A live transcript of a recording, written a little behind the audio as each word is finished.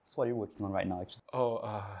So what are you working on right now, actually? What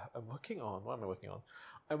am I working on?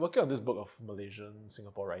 I'm working on this book of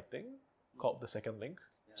Malaysian-Singapore writing called The Second Link.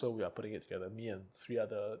 So we are putting it together, me and 3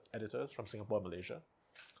 other editors from Singapore and Malaysia.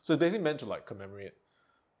 So it's basically meant to like commemorate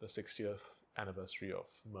the 60th anniversary of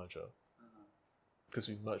merger. Because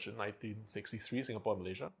we merged in 1963, Singapore and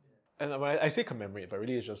Malaysia. And when I say commemorate, but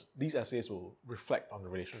really it's just these essays will reflect on the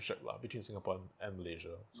relationship between Singapore and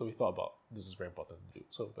Malaysia. So we thought about this is very important to do.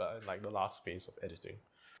 So in like the last phase of editing.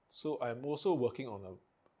 So I'm also working on an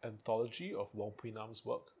anthology of Wong Pui Nam's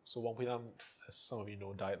work. So Wong Pui Nam, as some of you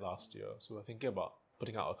know, died last year. So we're thinking about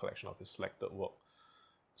putting out a collection of his selected work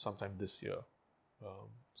sometime this year.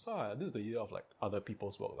 This is the year of like other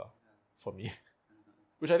people's work for me,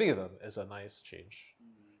 which I think is a nice change.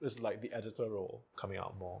 It's like the editor role coming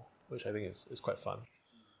out more, which I think is quite fun.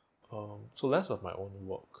 So less of my own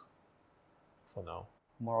work for now.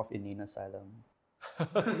 More of Inane Asylum.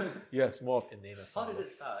 Yes, more of Inane Asylum. How did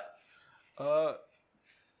it start?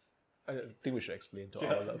 I think we should explain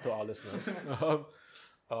to our listeners.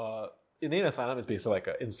 Inane Asylum is basically like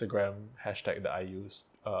an Instagram hashtag that I use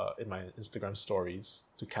in my Instagram stories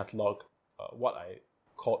to catalog what I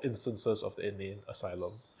call instances of the inane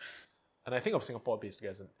asylum. And I think of Singapore basically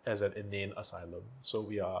as an inane asylum. So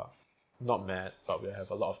we are not mad, but we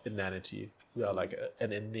have a lot of inanity. We are like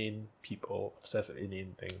an inane people obsessed with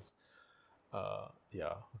inane things.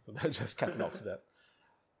 So that just catalogs that.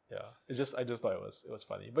 Yeah, I just thought it was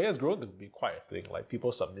funny, but it's grown to be quite a thing. Like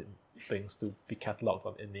people submit things to be catalogued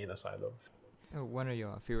on Inane Asylum. What are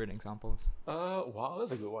your favorite examples? Wow,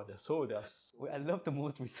 that's a good one. There's Wait, I love the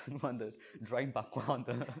most recent one, the drying bakwa on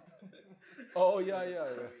the. Oh yeah.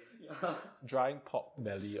 Drying pork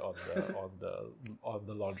belly on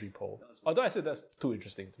the laundry pole. Although I said that's too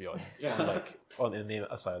interesting to be on on Inane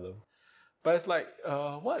Asylum, but it's like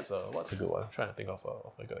what's a good one? I'm trying to think of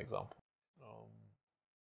a good example.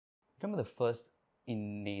 Remember the first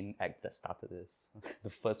inane act that started this? The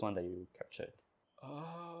first one that you captured?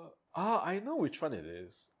 I know which one it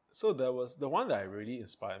is. So there was the one that really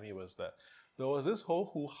inspired me was that there was this whole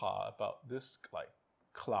hoo-ha about this like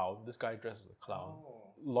clown, this guy dressed as a clown,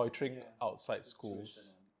 loitering outside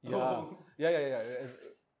schools. Yeah.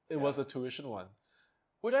 It was a tuition one.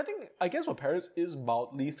 Which I guess for parents is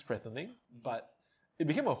mildly threatening, but it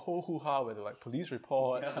became a whole hoo-ha where there were like police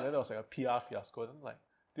reports and then there was like a PR fiasco. And I'm like,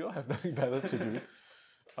 do you all have nothing better to do?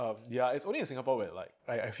 It's only in Singapore where like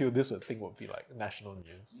I feel this thing would be like national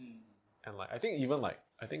news. And like I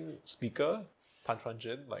think Speaker Tan Chuan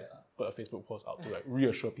Jin put a Facebook post out to like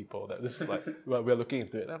reassure people that this is like we're looking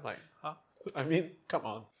into it. And I'm like, huh? I mean, come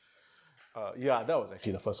on. That was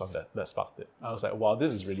actually the first one that sparked it. I was like, wow,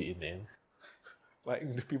 this is really inane.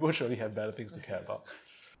 Like people surely have better things to care about.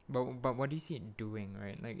 But what do you see it doing,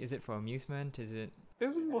 right? Like, is it for amusement? It's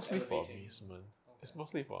mostly for amusement. It's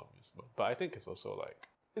mostly for amusement. But I think it's also like,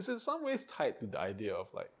 it's in some ways tied to the idea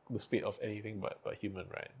of like the state of anything but human,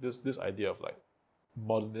 right? This idea of like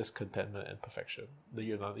modernist contentment and perfection. That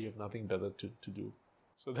you have nothing better to do.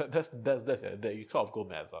 So that's it. That you sort of go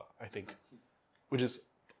mad, I think. Which is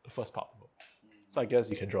the first part of the book. So I guess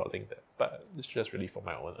you can draw a link there. But it's just really for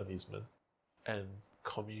my own amusement. And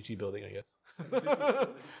community building, I guess.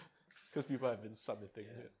 Because people have been submitting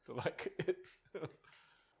it to like it.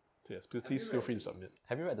 So yes, please feel free to submit.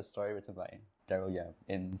 Have you read the story written by Daryl Lim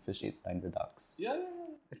in Fish Eats Diner Ducks? Yeah.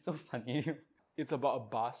 It's so funny. It's about a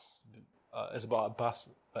bus. A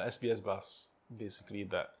SBS bus, basically,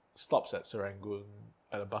 that stops at Serangoon,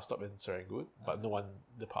 at a bus stop in Serangoon, but no one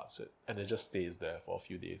departs it. And it just stays there for a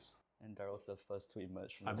few days. And Daryl's the first to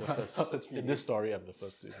emerge from I'm the first. In this story, I'm the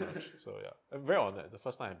first to emerge. So yeah, I'm very honored. The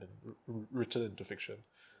first time I've been written into fiction,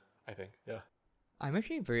 I think. Yeah. I'm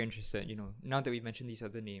actually very interested, now that we mentioned these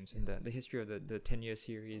other names and the history of the 10-year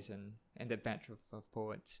series and that batch of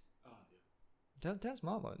poets. Tell us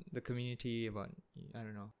more about the community, about, I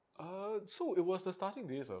don't know. So it was the starting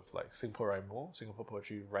days of like Singapore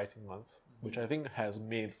Poetry Writing Month, which I think has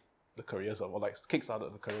made the careers of, or like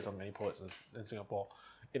kickstarted the careers of many poets in Singapore,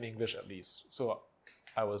 in English at least. So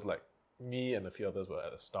I was like, me and a few others were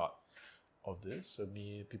at the start of this. So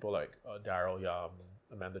people like Daryl Lim,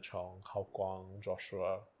 Amanda Chong, Hao Guang,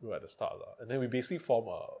 Joshua, we were at the start. And then we basically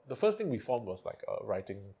the first thing we formed was like a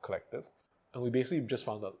writing collective. And we basically just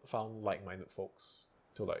found like-minded folks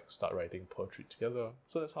to like start writing poetry together.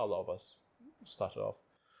 So that's how a lot of us started off.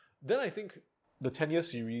 Then I think the 10-year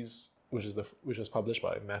series, which was published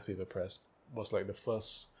by Math Weaver Press, was like the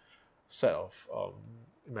first set of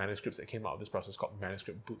manuscripts that came out of this process called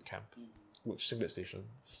Manuscript Bootcamp, which Singlet Station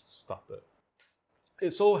started.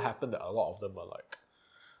 It so happened that a lot of them were like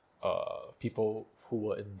people who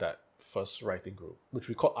were in that first writing group, which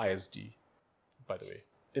we call ISD, by the way.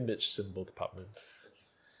 image symbol department.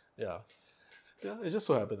 Yeah. Yeah, it just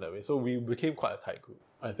so happened that way. So we became quite a tight group,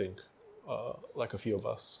 I think, like a few of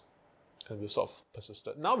us. And we sort of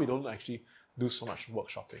persisted. Now we don't actually do so much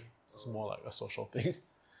workshopping. It's more like a social thing.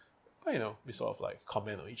 But we sort of like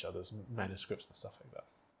comment on each other's manuscripts and stuff like that.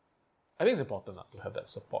 I think it's important to have that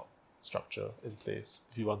support structure in place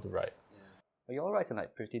if you want to write. But you all write in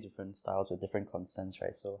like pretty different styles with different consents,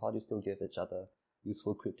 right? So how do you still give each other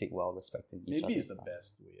useful critique while respecting each other? Maybe it's the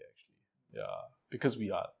best way, actually. Yeah, because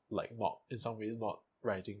we are like not, in some ways, not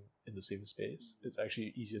writing in the same space. It's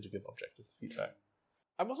actually easier to give objective feedback.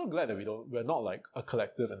 I'm also glad that we're not like a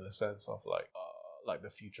collective in the sense of like the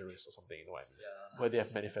futurists or something, you know what I mean? Yeah. Where they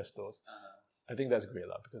have manifestos. I think that's great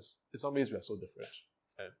because in some ways we are so different.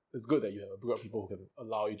 And it's good that you have a group of people who can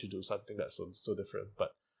allow you to do something that's so different,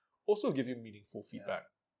 but also give you meaningful feedback.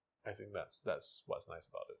 I think that's what's nice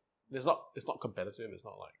about it. It's not competitive, it's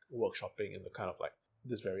not like workshopping in the kind of like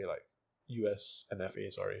this very like US NFA,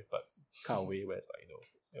 but kind of way where it's like,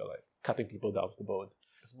 you're like cutting people down to the bone.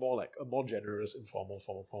 It's more like a more generous, informal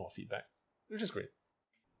form of feedback, which is great.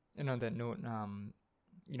 And on that note,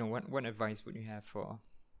 what advice would you have for,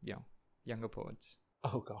 younger poets?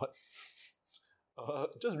 Oh God,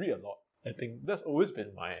 just read a lot. I think that's always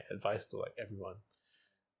been my advice to like everyone.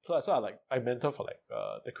 So I mentor for like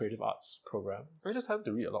the creative arts program. I just have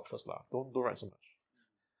to read a lot first lah. Don't write so much.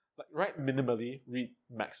 Like write minimally, read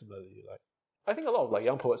maximally. Like I think a lot of like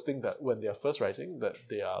young poets think that when they are first writing that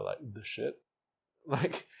they are like the shit.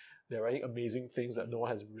 Like they're writing amazing things that no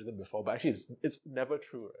one has written before, but actually it's never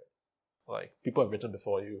true, right? Like people have written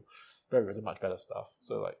before you, they've written much better stuff.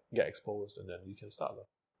 So like get exposed and then you can start.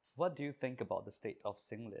 What do you think about the state of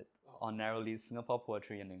Singlit, or narrowly Singapore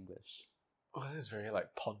poetry in English? Oh, this is very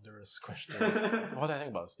like ponderous question. What do I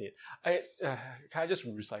think about the state? Can I just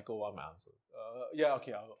recycle one of my answers? Yeah,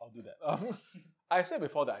 okay, I'll do that. I said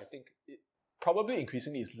before that I think it probably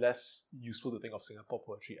increasingly is less useful to think of Singapore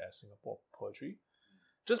poetry as Singapore poetry,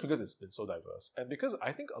 just because it's been so diverse. And because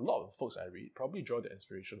I think a lot of the folks I read probably draw their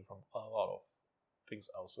inspiration from a lot of things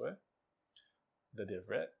elsewhere that they've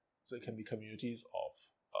read. So it can be communities of,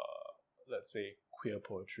 let's say, queer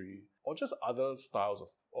poetry, or just other styles of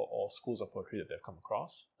or schools of poetry that they've come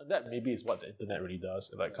across. And that maybe is what the internet really does.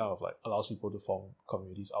 It like kind of like allows people to form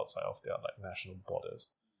communities outside of their like national borders.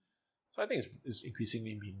 So I think it's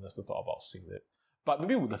increasingly meaningless to talk about Singlit. But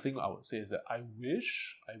maybe the thing I would say is that I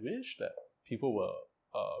wish that people were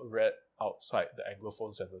read outside the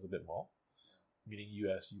Anglophone centers a bit more, meaning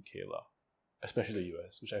US, UK lah, especially the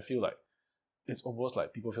US, which I feel like it's almost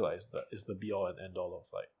like people feel like it's the be all and end all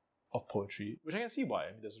of poetry, which I can see why.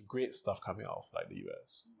 I mean, there's great stuff coming out of like the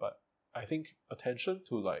US, but I think attention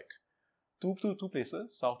to like two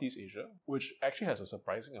places, Southeast Asia, which actually has a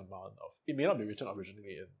surprising amount of, it may not be written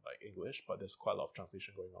originally in like English, but there's quite a lot of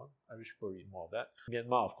translation going on. I wish people read more of that.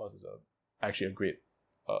 Myanmar, of course, is actually a great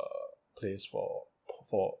place for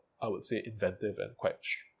I would say inventive and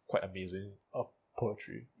quite amazing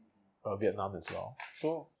poetry. Vietnam as well.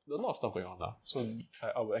 So there's a lot of stuff going on now. So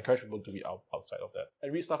I would encourage people to read outside of that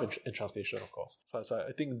and read stuff in translation, of course. So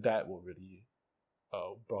I think that will really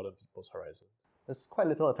broaden people's horizon. There's quite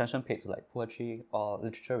little attention paid to like poetry or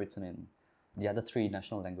literature written in the other three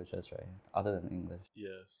national languages, right? Other than English.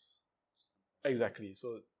 Yes, exactly.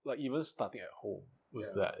 So like even starting at home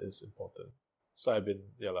with that is important. So I've been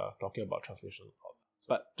talking about translation a lot.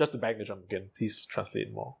 But just to bang the drum again, please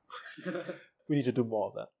translate more. We need to do more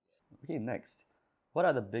of that. Okay, next. What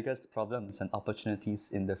are the biggest problems and opportunities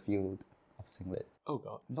in the field of Singlit? Oh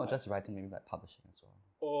God. Not just writing, maybe like publishing as well.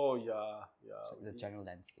 Oh yeah. Like the general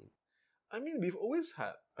landscape. I mean, we've always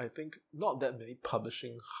had, I think, not that many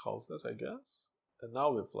publishing houses, I guess. And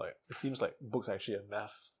now with like, it seems like books actually and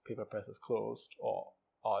math paper press have closed or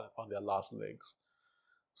are on their last legs.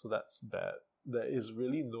 So that's bad. There is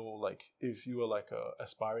really no, like, if you were like a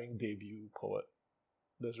aspiring debut poet,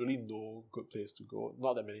 there's really no good place to go.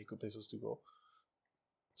 Not that many good places to go.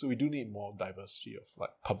 So we do need more diversity of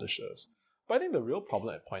like publishers. But I think the real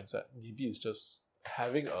problem it points at maybe is just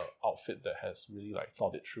having an outfit that has really like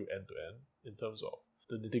thought it through end to end in terms of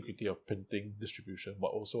the nitty-gritty of printing, distribution, but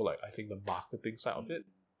also like I think the marketing side of it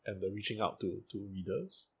and the reaching out to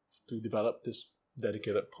readers to develop this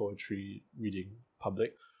dedicated poetry reading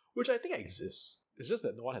public, which I think exists. It's just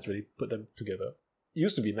that no one has really put them together. It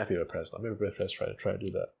used to be Math Paper Press. Math Paper Press tried to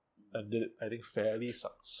do that and did it, I think, fairly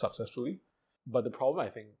successfully. But the problem, I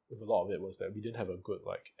think, with a lot of it was that we didn't have a good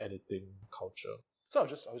like editing culture. So I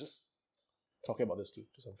was just talking about this to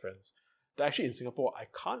some friends. That actually in Singapore, I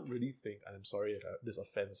can't really think, and I'm sorry if this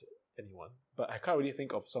offends anyone, but I can't really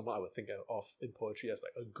think of someone I would think of in poetry as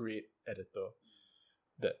like a great editor.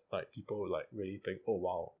 that like people like really think, oh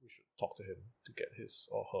wow, we should talk to him to get his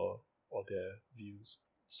or her or their views.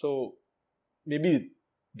 So maybe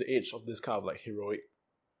the age of this kind of like heroic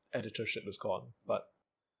editorship is gone, but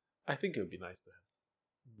I think it would be nice to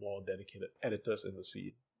have more dedicated editors in the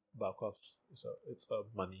scene. But of course, it's a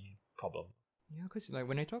money problem. Yeah, because like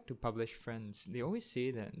when I talk to published friends, they always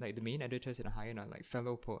say that like the main editors in a high end are like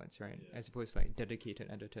fellow poets, right? Yes. As opposed to like dedicated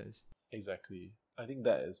editors. Exactly. I think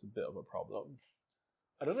that is a bit of a problem.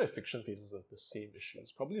 I don't know if fiction faces the same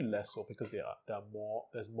issues. Probably less so because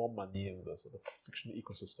there's more money in the sort of fiction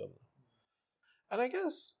ecosystem. And I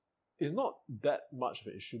guess it's not that much of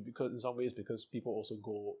an issue because in some ways because people also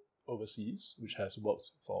go overseas, which has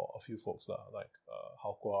worked for a few folks like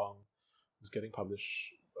Hao Guang, who's getting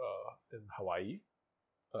published in Hawaii,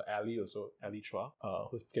 Ali Chua,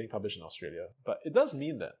 who's getting published in Australia. But it does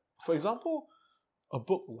mean that, for example,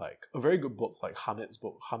 a very good book like Hamid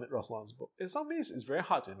Raslan's book, in some ways it's very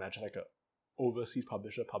hard to imagine like a overseas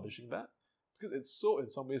publisher publishing that because it's so in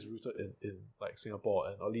some ways rooted in like Singapore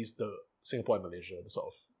and at least the Singapore and Malaysia, the sort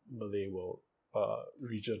of Malay world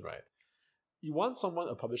region, right? You want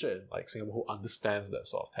a publisher in like Singapore who understands that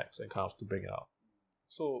sort of text and kind of to bring it out.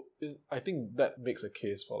 So I think that makes a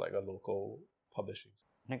case for like a local publishing.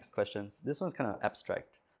 Next questions. This one's kind of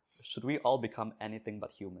abstract. Should we all become anything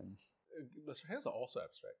but human? The hands are also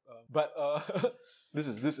abstract, but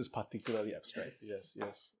this is particularly abstract. Yes,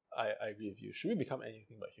 I agree with you. Should we become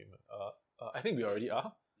anything but human? I think we already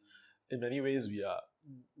are. In many ways,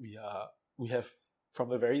 we have from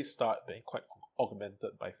the very start been quite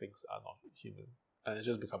augmented by things that are not human, and it's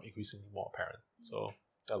just become increasingly more apparent. So,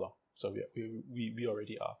 hello. So we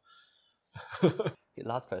already are. Okay,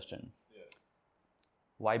 last question. Yes.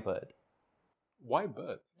 Why bird? Why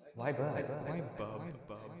bird? Why bird? Why bub?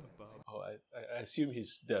 Oh, I assume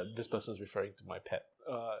this person's referring to my pet.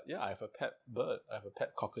 Yeah, I have a pet bird. I have a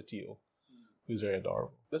pet cockatiel, who's very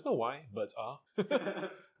adorable. There's no why, birds are.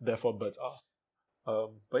 Therefore, birds are.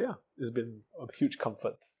 But yeah, it's been a huge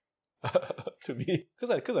comfort to me because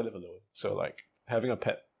I live alone. So like having a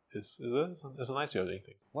pet is a nice way of doing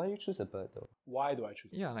things. Why do you choose a bird though? Why do I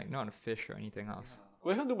choose? Yeah, like not a fish or anything else.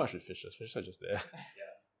 Well, you can't do much with fishes. Fishes are just there.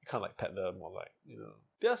 Yeah. You can't like pet them or like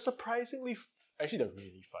they are surprisingly. Actually, they're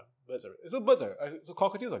really fun. So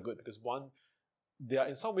cockatiels are good because one, they are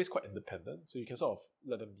in some ways quite independent, so you can sort of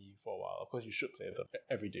let them be for a while. Of course, you should play with them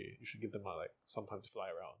every day. You should give them like some time to fly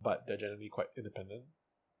around, but they're generally quite independent.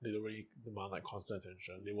 They don't really demand like constant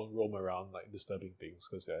attention. They won't roam around like disturbing things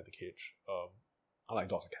because they're in the cage. Unlike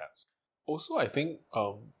dogs and cats. Also, I think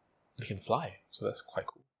they can fly, so that's quite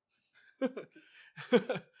cool.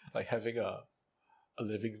 Like having a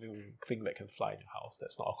living thing that can fly in your house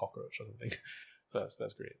that's not a cockroach or something. So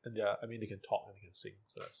that's great. And yeah, I mean they can talk and they can sing,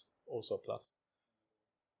 so that's also a plus.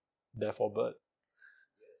 Therefore, bird.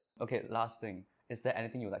 Yes. Okay, last thing. Is there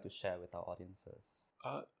anything you'd like to share with our audiences?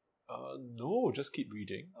 No, just keep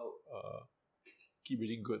reading. Keep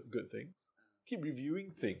reading good things. Keep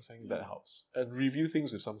reviewing things. I think that helps. And review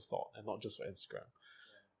things with some thought and not just for Instagram.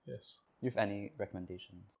 Yeah. Yes. You have any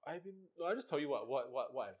recommendations? I'll just tell you what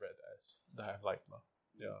I've read that I've liked.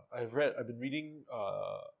 Yeah. I've been reading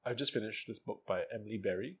I've just finished this book by Emily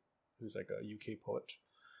Berry, who's like a UK poet,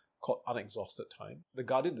 called Unexhausted Time. The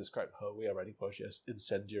Guardian described her way of writing poetry as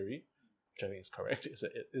incendiary, which I think is correct.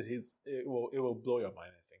 It will blow your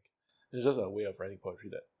mind, I think. It's just a way of writing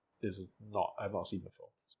poetry that I've not seen before.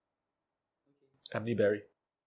 Emily Berry.